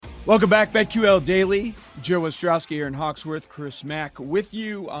Welcome back, BetQL Daily. Joe Ostrowski here in Hawksworth, Chris Mack with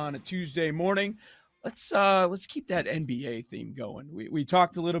you on a Tuesday morning. Let's keep that NBA theme going. We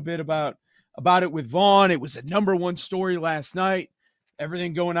talked a little bit about it with Vaughn. It was a number one story last night.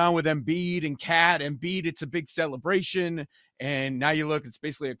 Everything going on with Embiid and Cat. Embiid, it's a big celebration, and now you look, it's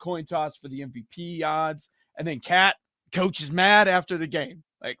basically a coin toss for the MVP odds. And then Cat, coach is mad after the game.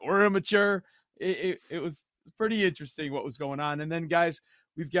 Like, we're immature. It was pretty interesting what was going on. And then, guys,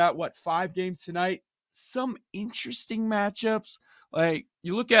 we've got, 5 games tonight? Some interesting matchups. Like,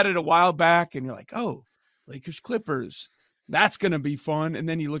 you look at it a while back, and you're like, oh, Lakers-Clippers. That's going to be fun. And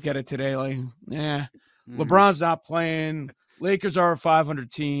then you look at it today like, LeBron's not playing. Lakers are a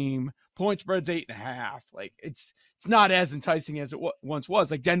 500 team. Point spread's 8.5. Like, it's not as enticing as it once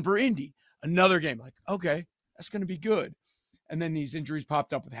was. Like Denver-Indy, another game. Like, okay, that's going to be good. And then these injuries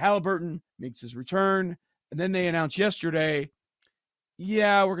popped up with Halliburton, makes his return. And then they announced yesterday,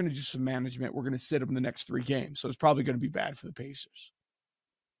 yeah, we're going to do some management. We're going to sit him the next 3 games. So it's probably going to be bad for the Pacers.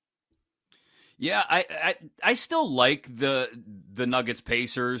 Yeah, I still like the Nuggets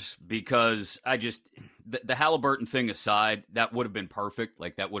Pacers because the Halliburton thing aside, that would have been perfect.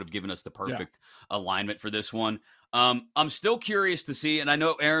 Like, that would have given us the perfect alignment for this one. I'm still curious to see, and I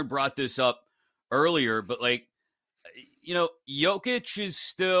know Aaron brought this up earlier, but Jokic is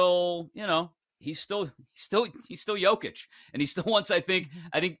still, he's still Jokic, and he still wants, I think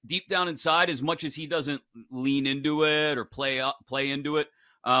deep down inside, as much as he doesn't lean into it or play into it,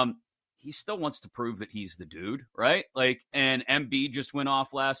 he still wants to prove that he's the dude, right? Like, and Embiid just went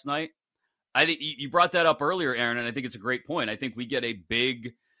off last night. I think you brought that up earlier, Aaron, and I think it's a great point. I think we get a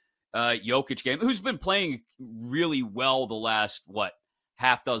big Jokic game, who's been playing really well the last,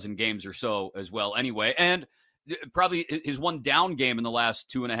 half dozen games or so as well anyway. And probably his one down game in the last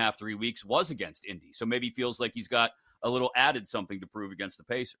 2.5, 3 weeks was against Indy. So maybe he feels like he's got a little added something to prove against the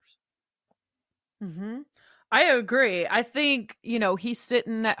Pacers. Mm-hmm. I agree. I think, he's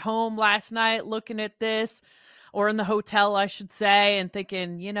sitting at home last night looking at this, or in the hotel, I should say, and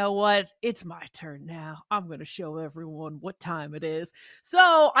thinking, you know what? It's my turn now. I'm going to show everyone what time it is.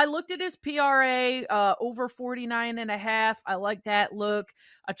 So I looked at his PRA, over 49.5. I like that look.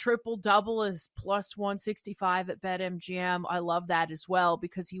 A triple-double is plus 165 at BetMGM. I love that as well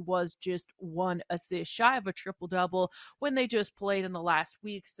because he was just 1 assist shy of a triple-double when they just played in the last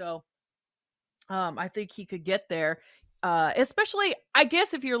week. So I think he could get there, especially, I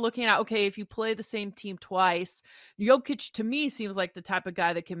guess, if you're looking at, okay, if you play the same team twice, Jokic to me seems like the type of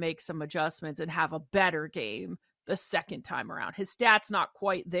guy that can make some adjustments and have a better game the second time around. His stats not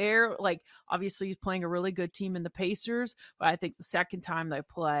quite there. Like, obviously, he's playing a really good team in the Pacers, but I think the second time they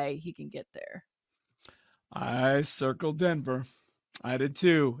play, he can get there. I circled Denver. I did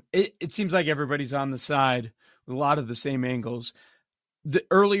too. It seems like everybody's on the side with a lot of the same angles. The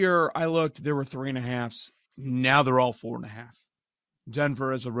earlier I looked, there were 3.5s. Now they're all 4.5.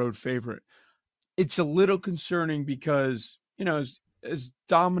 Denver as a road favorite. It's a little concerning because, as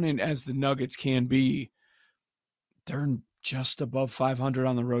dominant as the Nuggets can be, they're just above 500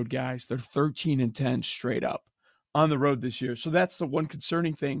 on the road, guys. They're 13-10 straight up on the road this year. So that's the one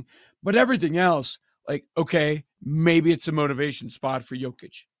concerning thing. But everything else, like, okay, maybe it's a motivation spot for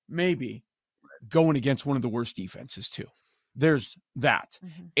Jokic. Maybe going against one of the worst defenses too. There's that.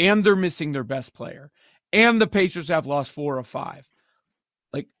 Mm-hmm. And they're missing their best player. And the Pacers have lost 4 of 5.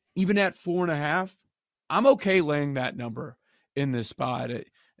 Like, even at 4.5, I'm okay laying that number in this spot.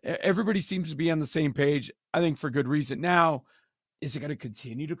 Everybody seems to be on the same page, I think, for good reason. Now, is it going to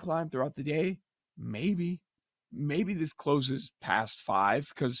continue to climb throughout the day? Maybe. Maybe this closes past 5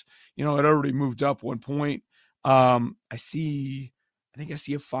 because, it already moved up 1 point. I think I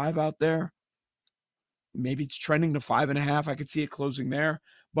see a 5 out there. Maybe it's trending to 5.5. I could see it closing there,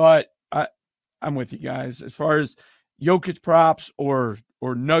 but I'm with you guys. As far as Jokic props or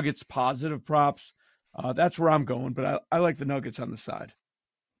Nuggets positive props, that's where I'm going, but I like the Nuggets on the side.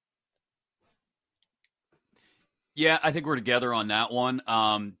 Yeah, I think we're together on that one.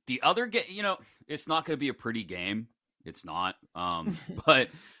 The other game, it's not going to be a pretty game. It's not. But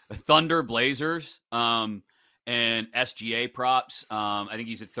Thunder Blazers and SGA props. I think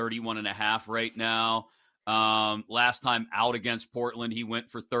he's at 31.5 right now. Last time out against Portland, he went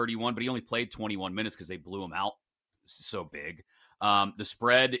for 31, but he only played 21 minutes because they blew him out. So big. The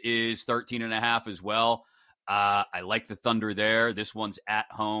spread is 13.5 as well. I like the Thunder there. This one's at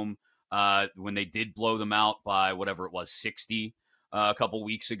home. When they did blow them out by whatever it was, 60 a couple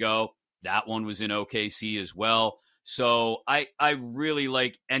weeks ago, that one was in OKC as well. So I really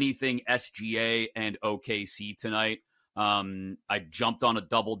like anything SGA and OKC tonight. I jumped on a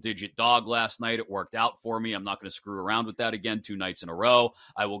double-digit dog last night. It worked out for me. I'm not going to screw around with that again 2 nights in a row.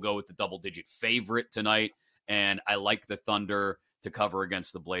 I will go with the double-digit favorite tonight, and I like the Thunder to cover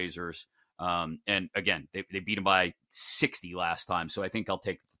against the Blazers. And again, they beat them by 60 last time, so I think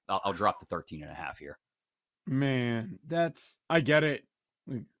I'll drop the 13.5 here. Man, I get it.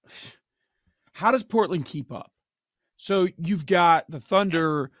 How does Portland keep up? So you've got the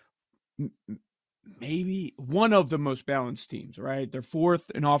Thunder, maybe one of the most balanced teams, right? They're 4th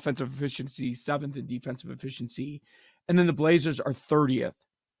in offensive efficiency, 7th in defensive efficiency. And then the Blazers are 30th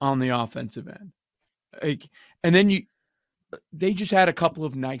on the offensive end. And then they just had a couple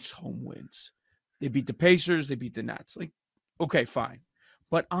of nice home wins. They beat the Pacers, they beat the Nets. Okay, fine.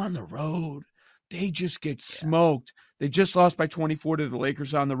 But on the road, they just get smoked. They just lost by 24 to the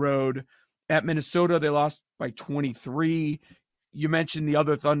Lakers on the road. At Minnesota, they lost by 23. You mentioned the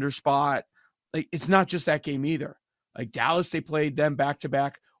other Thunder spot. It's not just that game either. Dallas, they played them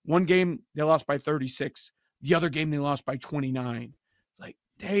back-to-back. One game, they lost by 36. The other game, they lost by 29.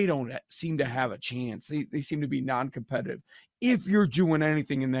 They don't seem to have a chance. They seem to be non-competitive. If you're doing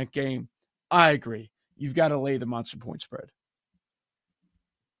anything in that game, I agree. You've got to lay the monster point spread.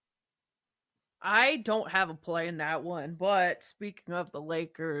 I don't have a play in that one, but speaking of the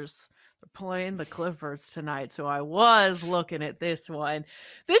Lakers, they're playing the Clippers tonight, so I was looking at this one.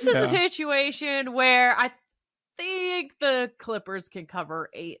 This is a situation where I think the Clippers can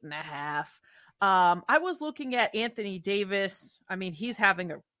cover 8.5. I was looking at Anthony Davis. I mean, he's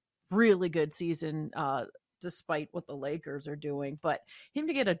having a really good season, despite what the Lakers are doing, but him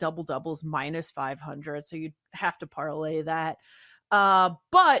to get a double-double is -500, so you'd have to parlay that.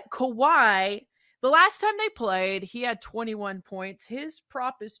 But Kawhi, the last time they played, he had 21 points. His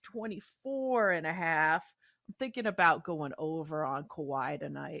prop is 24.5. I'm thinking about going over on Kawhi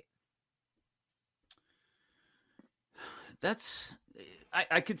tonight.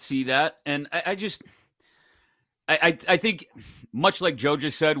 I could see that. And I think much like Joe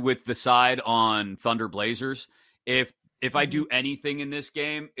just said with the side on Thunder Blazers, if I do anything in this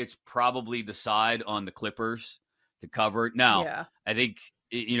game, it's probably the side on the Clippers to cover it. Now, I think,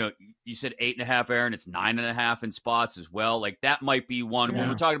 you said 8.5, Aaron, it's 9.5 in spots as well. That might be one when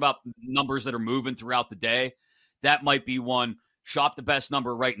we're talking about numbers that are moving throughout the day. That might be one. Shop the best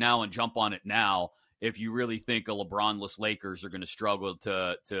number right now and jump on it now. If you really think a LeBron-less Lakers are going to struggle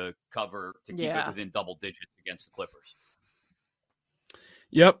to cover, to keep it within double digits against the Clippers.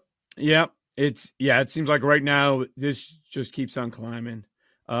 Yep. It seems like right now this just keeps on climbing.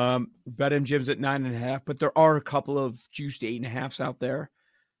 BetMGM's at 9.5, but there are a couple of juiced 8.5s out there.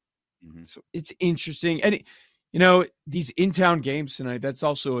 Mm-hmm. So it's interesting. And, these in-town games tonight, that's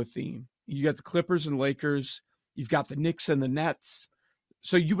also a theme. You got the Clippers and Lakers. You've got the Knicks and the Nets.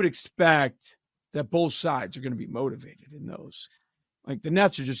 So you would expect that both sides are going to be motivated in those. The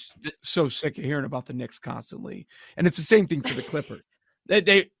Nets are just so sick of hearing about the Knicks constantly. And it's the same thing for the Clippers.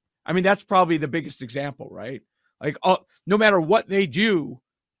 That's probably the biggest example, right? No matter what they do,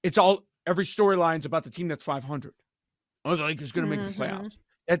 every storyline's about the team that's 500. The Lakers going to make the playoffs.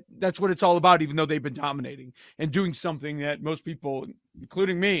 That's what it's all about, even though they've been dominating and doing something that most people,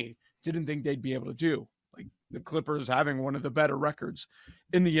 including me, didn't think they'd be able to do. The Clippers having one of the better records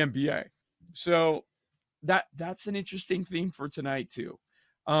in the NBA. So that's an interesting theme for tonight too.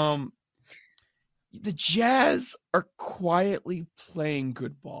 The Jazz are quietly playing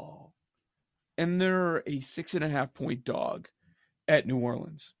good ball, and they're a 6.5 point dog at New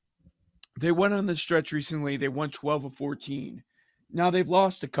Orleans. They went on the stretch recently. They won 12 of 14. Now they've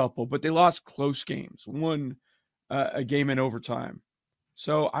lost a couple, but they lost close games. Won a game in overtime.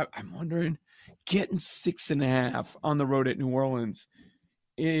 So I'm wondering, getting 6.5 on the road at New Orleans,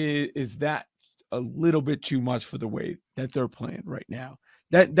 is that a little bit too much for the way that they're playing right now?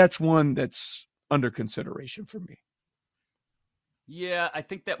 That's one that's under consideration for me. Yeah, I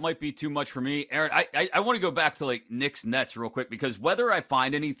think that might be too much for me. Aaron, I want to go back to Knicks Nets real quick, because whether I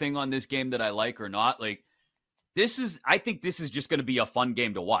find anything on this game that I like or not, I think this is just going to be a fun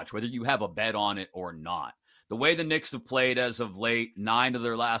game to watch, whether you have a bet on it or not. The way the Knicks have played as of late, 9 of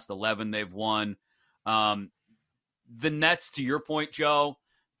their last 11 they've won. The Nets, to your point, Joe,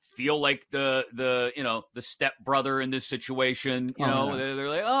 feel like the stepbrother in this situation. They're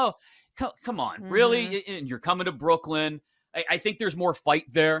like, oh, come on, really? And you're coming to Brooklyn. I think there's more fight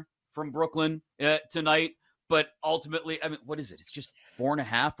there from Brooklyn tonight. But ultimately, what is it? It's just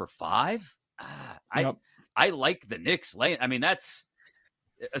 4.5 or 5. I like the Knicks lane. That's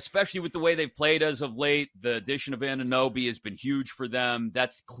especially with the way they've played as of late. The addition of Anunoby has been huge for them.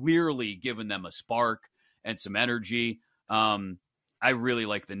 That's clearly given them a spark and some energy. I really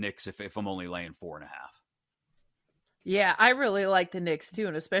like the Knicks if I'm only laying 4.5. Yeah, I really like the Knicks too,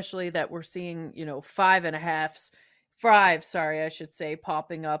 and especially that we're seeing, 5, sorry, I should say,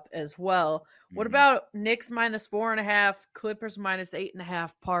 popping up as well. What Mhm. about Knicks -4.5, Clippers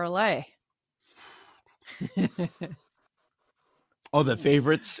 -8.5 parlay? Oh, the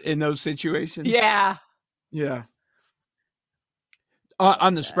favorites in those situations? Yeah. Yeah.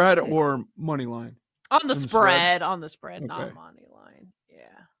 On the spread or money line? On the spread, Okay. not money line.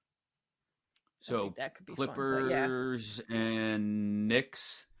 Yeah. So that could be fun, but yeah. Clippers and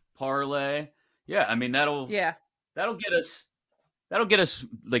Knicks parlay. Yeah, I mean that'll get us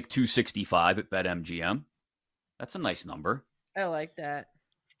like 265 at BetMGM. That's a nice number. I like that.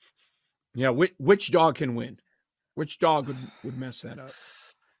 Yeah, which dog can win? Which dog would mess that up?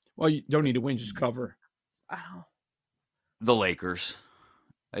 Well, you don't need to win, just cover. I don't. The Lakers.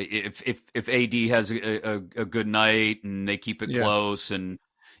 If AD has a good night and they keep it close, and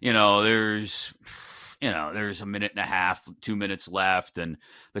there's a minute and a half, 2 minutes left, and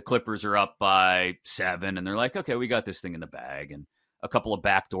the Clippers are up by 7, and they're like, okay, we got this thing in the bag, and a couple of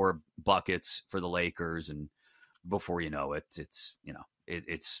backdoor buckets for the Lakers, and before you know it, it's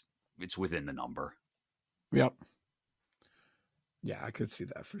within the number. Yep. Yeah, I could see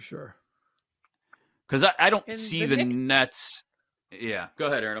that for sure. Because I don't And see the the Knicks- Nets. Yeah, go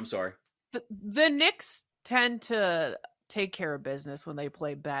ahead, Aaron. I'm sorry. The Knicks tend to take care of business when they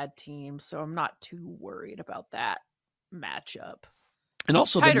play bad teams, so I'm not too worried about that matchup. And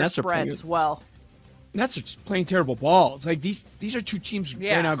also Tighter the Nets are spread playing as well. Nets are just playing terrible ball. It's like these are two teams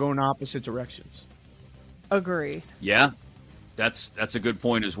Yeah. right now going opposite directions. Agree. Yeah, that's a good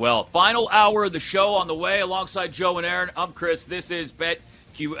point as well. Final hour of the show on the way alongside Joe and Aaron. I'm Chris. This is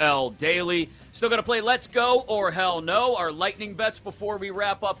BetQL Daily. Still going to play Let's Go or Hell No, our lightning bets before we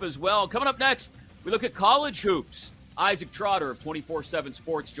wrap up as well. Coming up next, we look at college hoops. Isaac Trotter of 24/7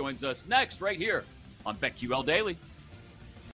 Sports joins us next right here on BetQL Daily.